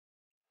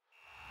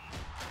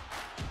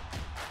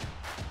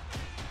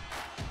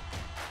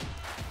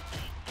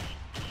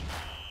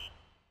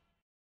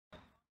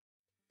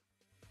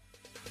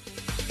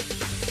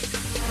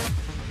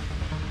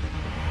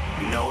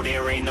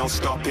there ain't no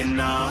stopping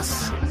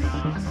us.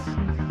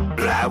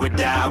 Fly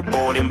without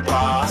boarding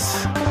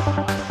pass.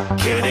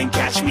 Couldn't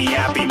catch me,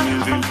 I'll be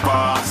moving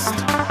fast.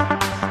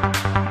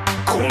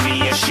 Call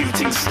me a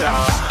shooting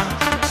star.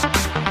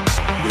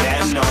 Let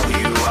them know who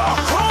you are.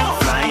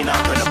 Flying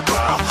up in a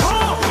bar.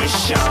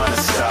 Wish on a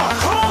star.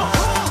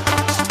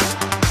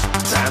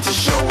 Time to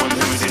show them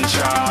who's in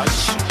charge.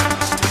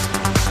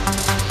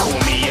 Call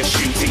me a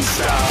shooting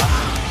star.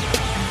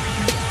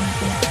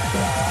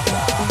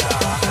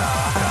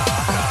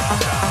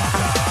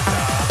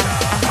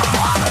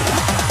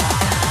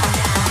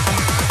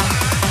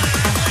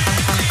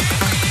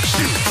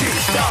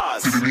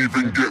 Didn't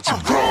even get to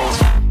cross.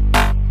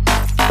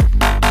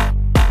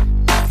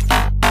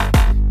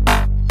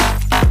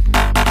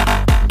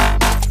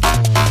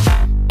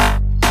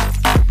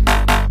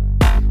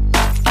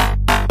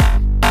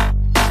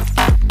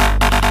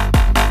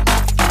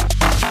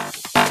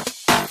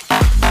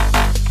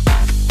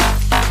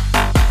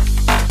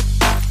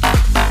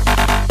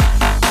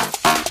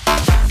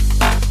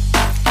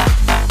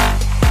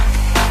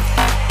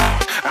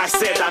 I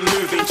said I'm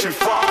moving too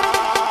far.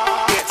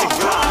 Get to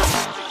glass.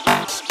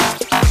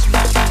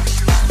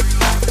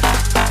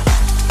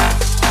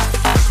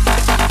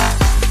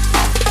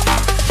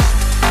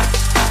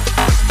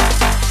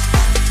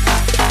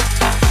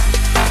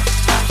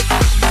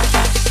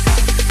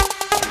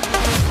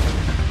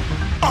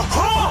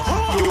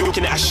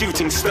 Looking at a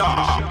shooting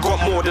star.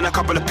 Got more than a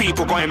couple of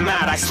people going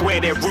mad, I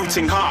swear they're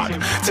rooting hard.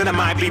 Tell them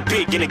I'd be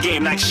big in the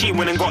game like she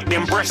went and got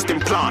them breast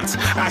implants.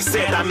 I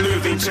said I'm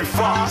moving too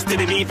fast,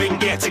 didn't even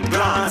get to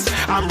glance.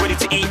 I'm ready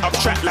to eat up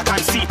track like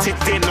I'm seated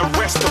in a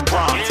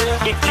restaurant.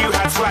 If you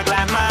had swag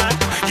like mine,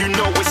 you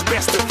know it's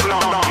best to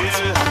flaunt.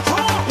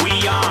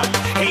 We aren't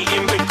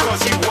hating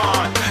because you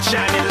aren't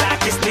shining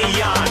like it's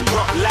neon,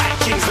 rock like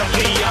kings of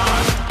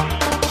Leon.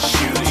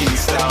 Shooting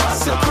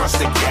stars across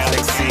the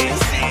galaxy.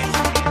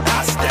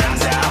 I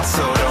stand out,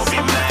 so don't be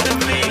mad at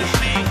me.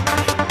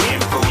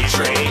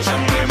 Infiltrate,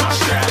 I'm with my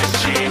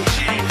strategy.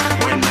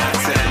 When I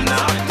turn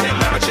up, then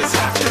I just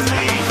have to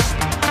leave.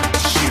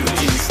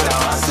 Shooting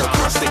stars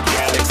across the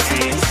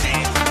galaxy.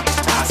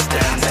 I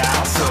stand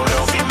out, so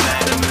don't be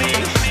mad at me.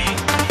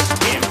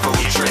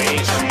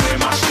 Infiltrate, I'm with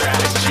my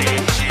strategy.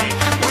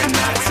 When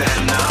I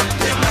turn up,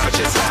 then I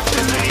just have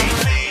to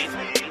leave.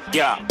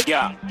 Yeah,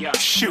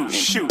 shooting. Yeah,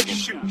 shooting.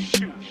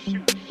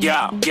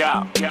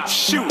 Yeah,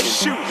 shooting.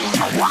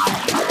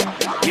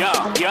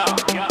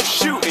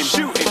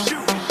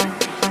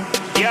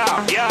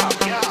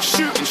 Yeah,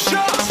 shooting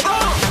shots.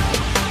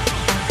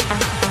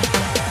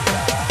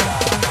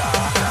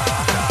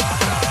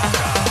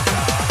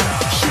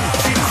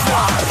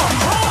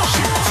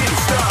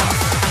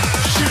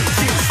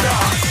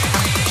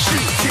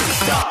 Shooting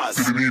stars.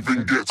 Didn't even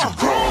get to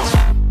cross.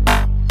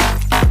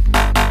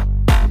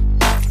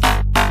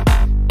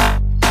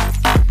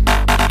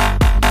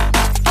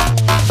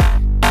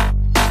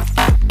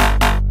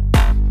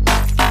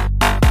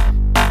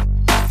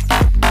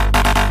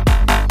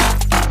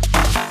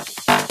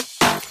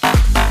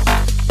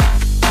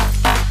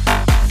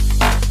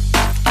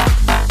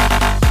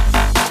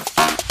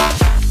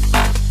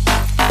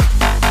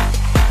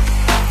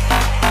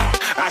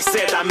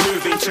 I'm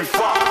moving too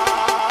far.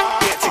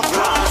 Get to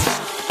glass.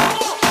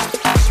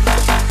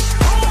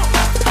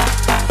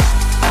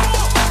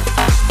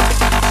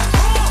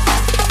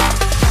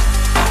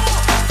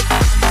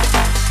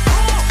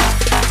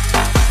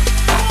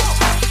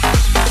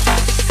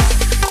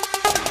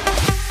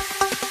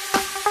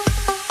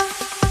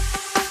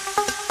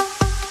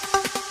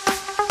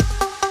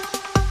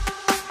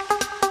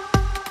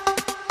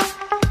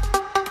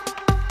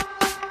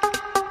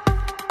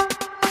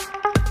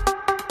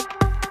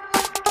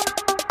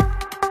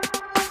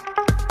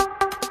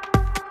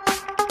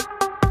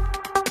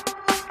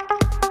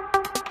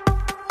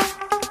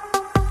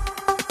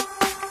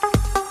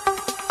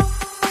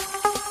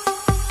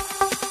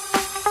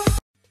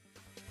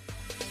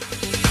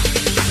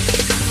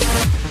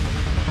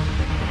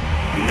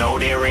 No,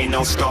 there ain't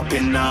no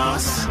stopping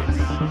us.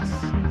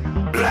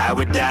 Fly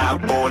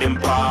without boarding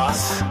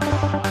pass.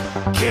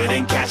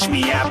 Couldn't catch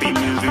me, I'll be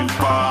moving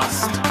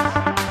fast.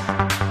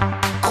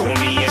 Call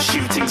me a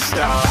shooting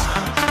star.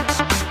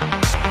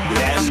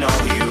 Let them know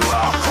who you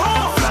are.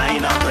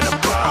 Flying up in a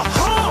bar.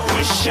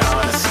 Wish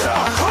on a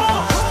star.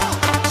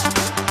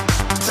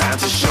 Time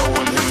to show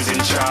them who's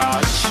in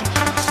charge.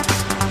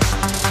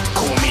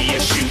 Call me a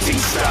shooting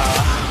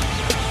star.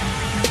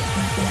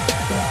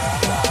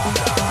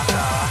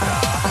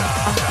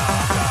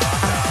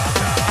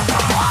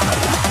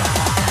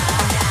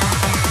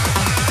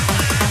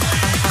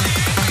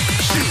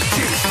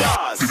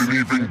 Didn't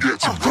even get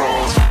to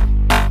cross.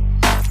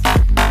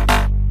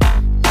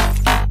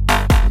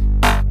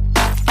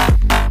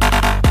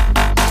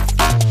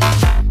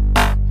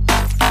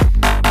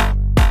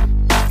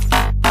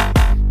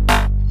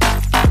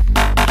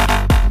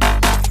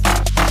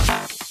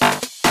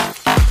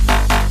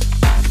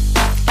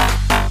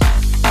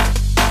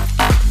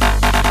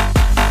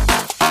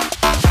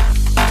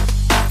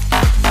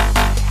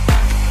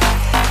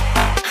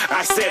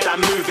 I said I'm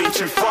moving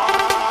too far.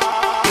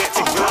 Get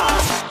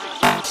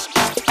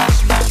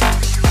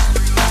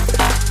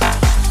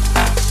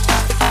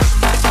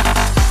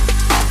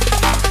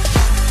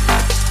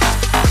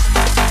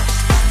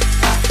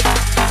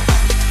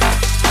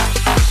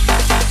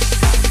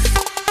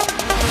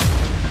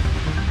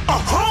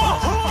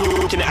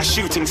at a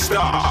shooting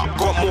star.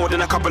 Got more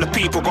than a couple of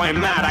people going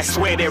mad, I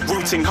swear they're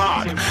rooting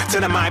hard.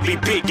 Tell them I'd be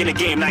big in the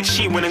game like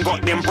she went and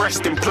got them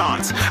breast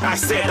implants. I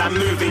said I'm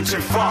moving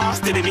too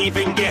fast, didn't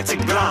even get a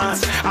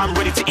glance. I'm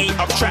ready to eat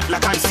up track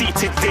like I'm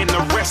seated in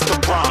a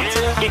restaurant.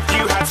 If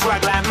you had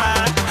swag like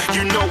mine,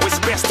 you know it's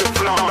best to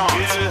flaunt.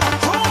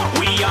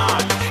 We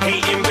aren't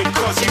hating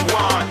because you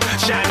aren't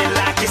shining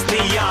like it's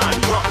neon,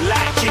 rock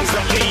like kings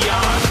of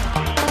Leon.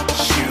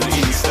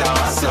 Shooting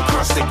stars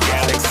across the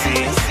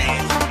galaxy,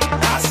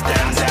 I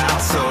stand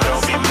out, so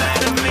don't be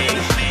mad at me.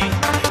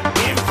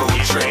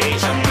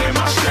 Infiltration with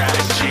my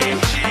strategy.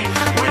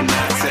 When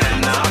I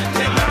turn up,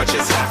 them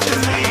amateurs have to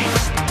leave.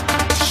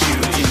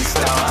 Shooting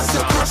stars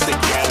across the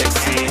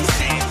galaxy,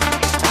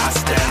 I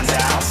stand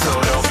out, so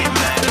don't be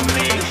mad at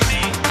me.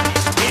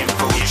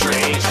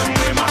 Infiltration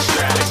with my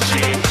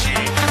strategy.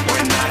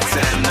 When I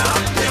turn up,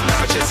 them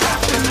amateurs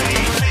have to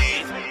leave.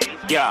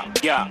 Yeah,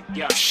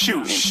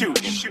 shooting.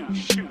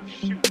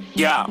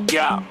 Yeah,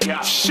 shooting.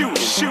 Yeah,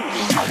 shooting.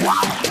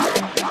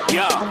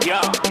 Yeah,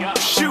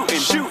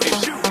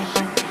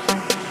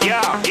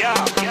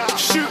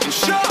 shooting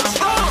shots.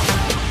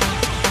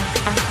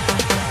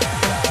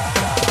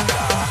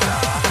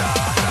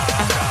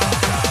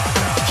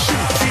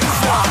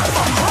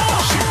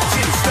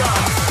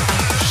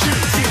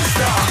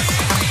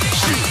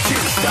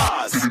 Shooting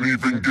stars. Didn't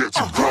even get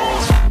to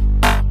cross.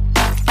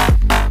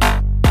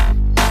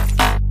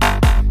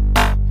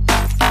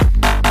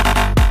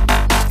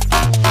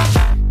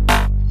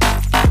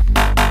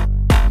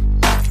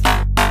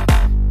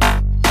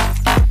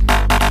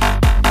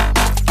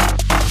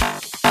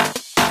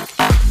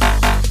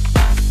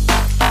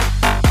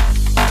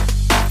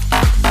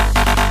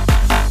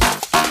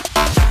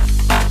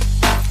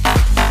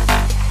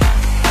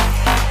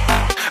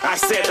 I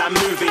said I'm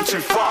moving too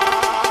far.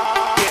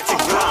 Get to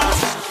glass.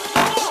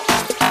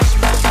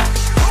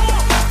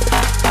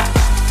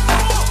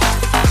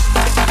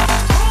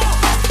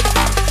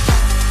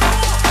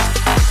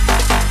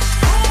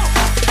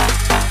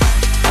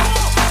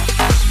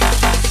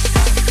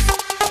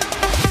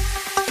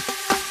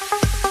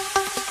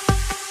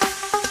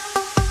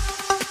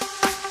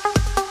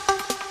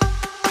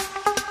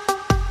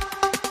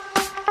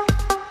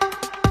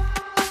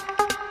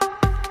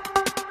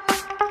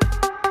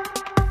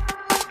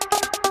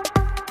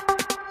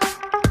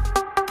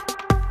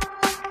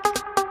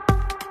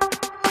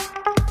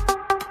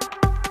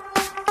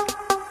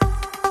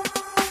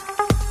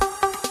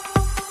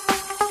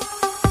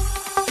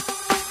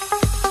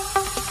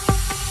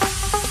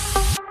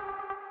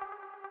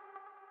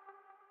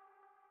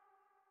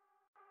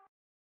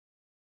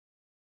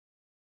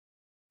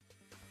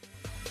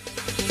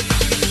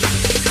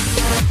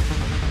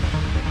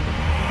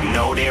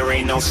 No, there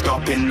ain't no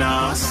stopping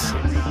us.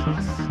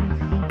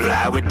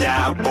 Fly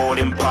without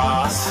boarding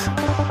pass.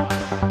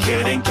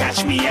 Couldn't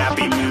catch me, I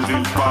be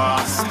moving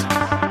fast.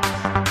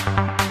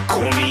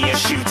 Call me a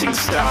shooting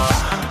star.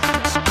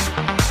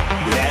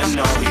 Let 'em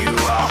know who you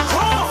are.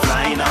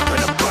 Flying up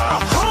in a bar.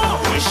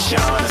 Wish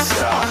on a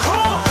star.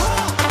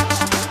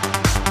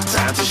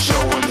 Time to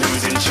show 'em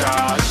who's in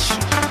charge.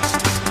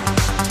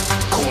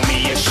 Call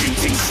me a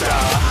shooting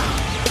star.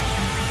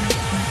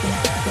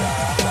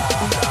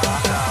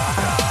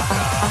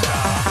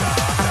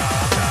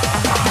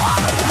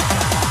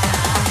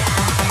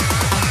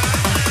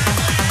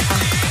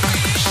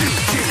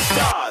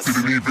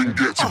 Didn't even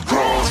get to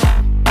cross.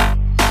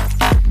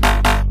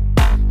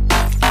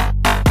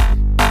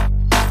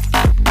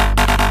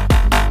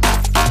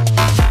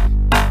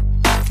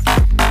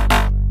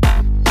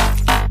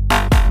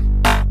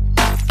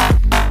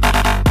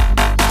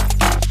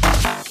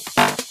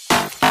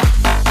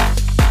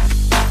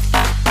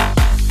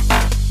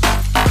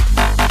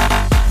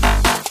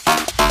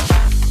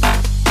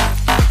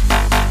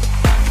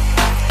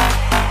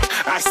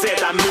 I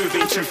said I'm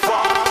moving too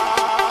far.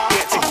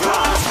 Get to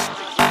glass.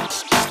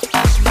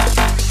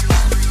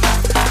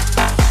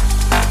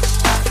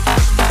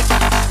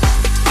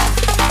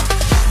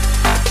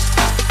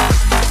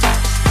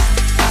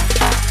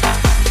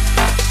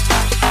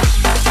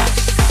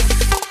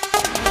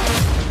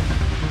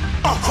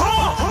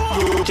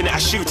 Looking at a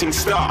shooting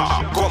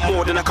star. Got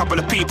more than a couple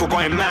of people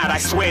going mad, I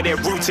swear they're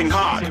rooting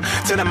hard.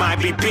 Tell them I'd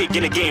be big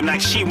in the game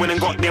like she went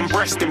and got them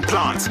breast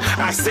implants.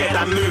 I said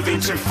I'm moving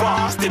too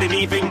fast, didn't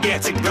even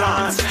get a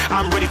glance.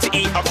 I'm ready to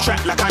eat up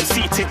track like I'm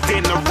seated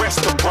in a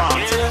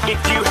restaurant. If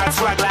you had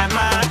swag like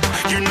mine,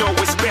 you know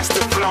it's best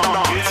to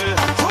flaunt.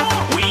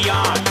 We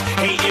aren't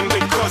hating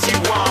because you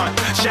aren't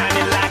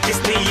shining like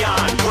it's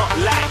neon, rock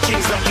like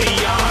kings of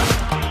Leon.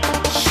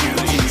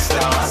 Shooting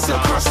stars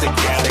across the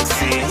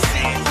galaxy,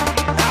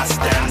 I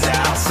stand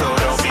out, so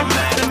don't be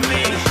mad at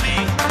me.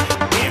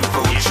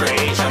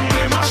 Infiltration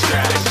with my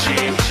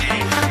strategy.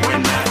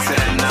 When I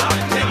turn up,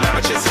 them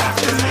amateurs have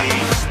to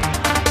leave.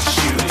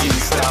 Shooting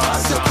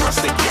stars across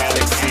the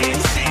galaxy,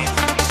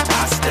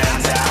 I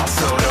stand out,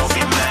 so don't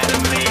be mad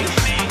at me.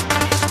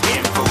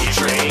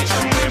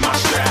 Infiltration with my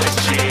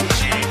strategy.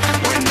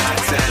 When I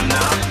turn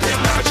up, them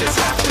amateurs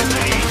have to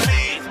leave.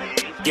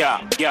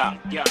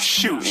 Yeah,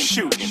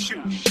 shooting.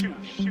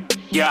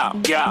 Yeah,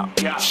 yeah,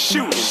 yeah.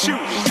 Shooting.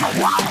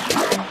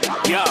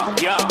 Yeah,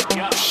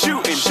 yeah,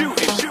 shooting.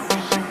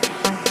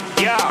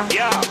 Yeah,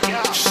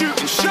 yeah,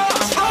 shooting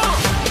shots.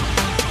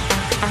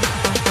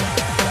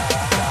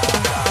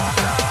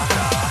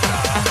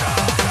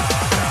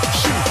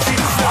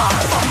 Shooting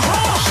stars.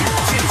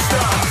 Shooting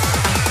stars.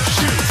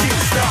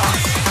 Shooting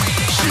stars.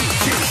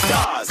 Shooting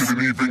stars.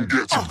 Didn't even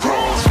get to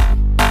cross.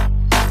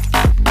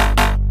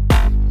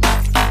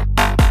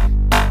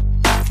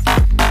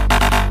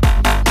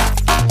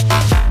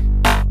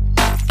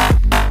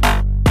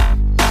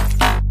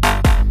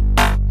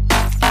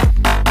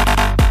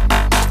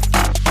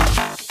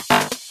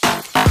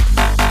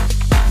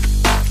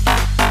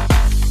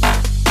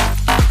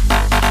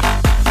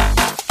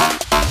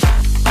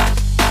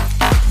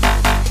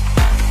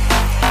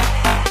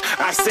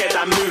 I said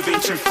I'm moving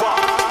too far.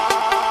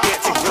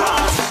 Get to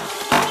glass.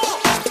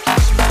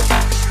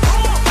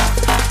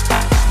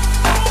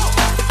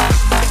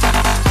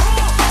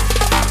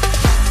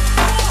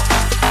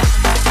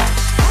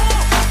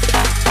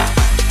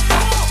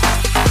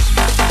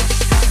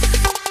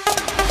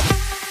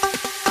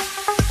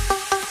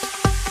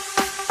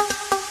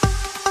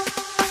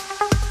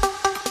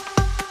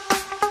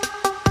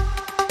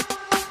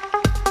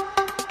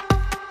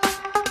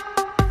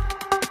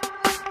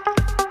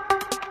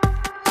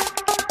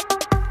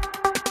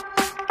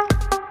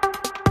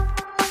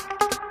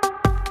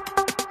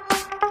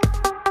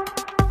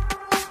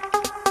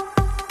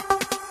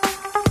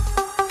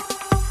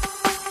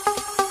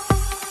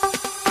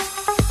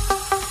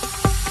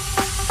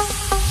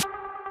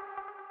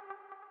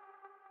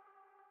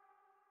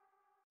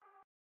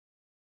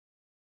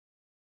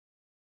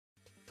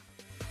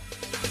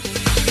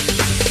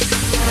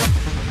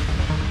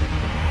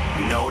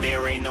 No,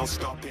 there ain't no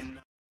stopping.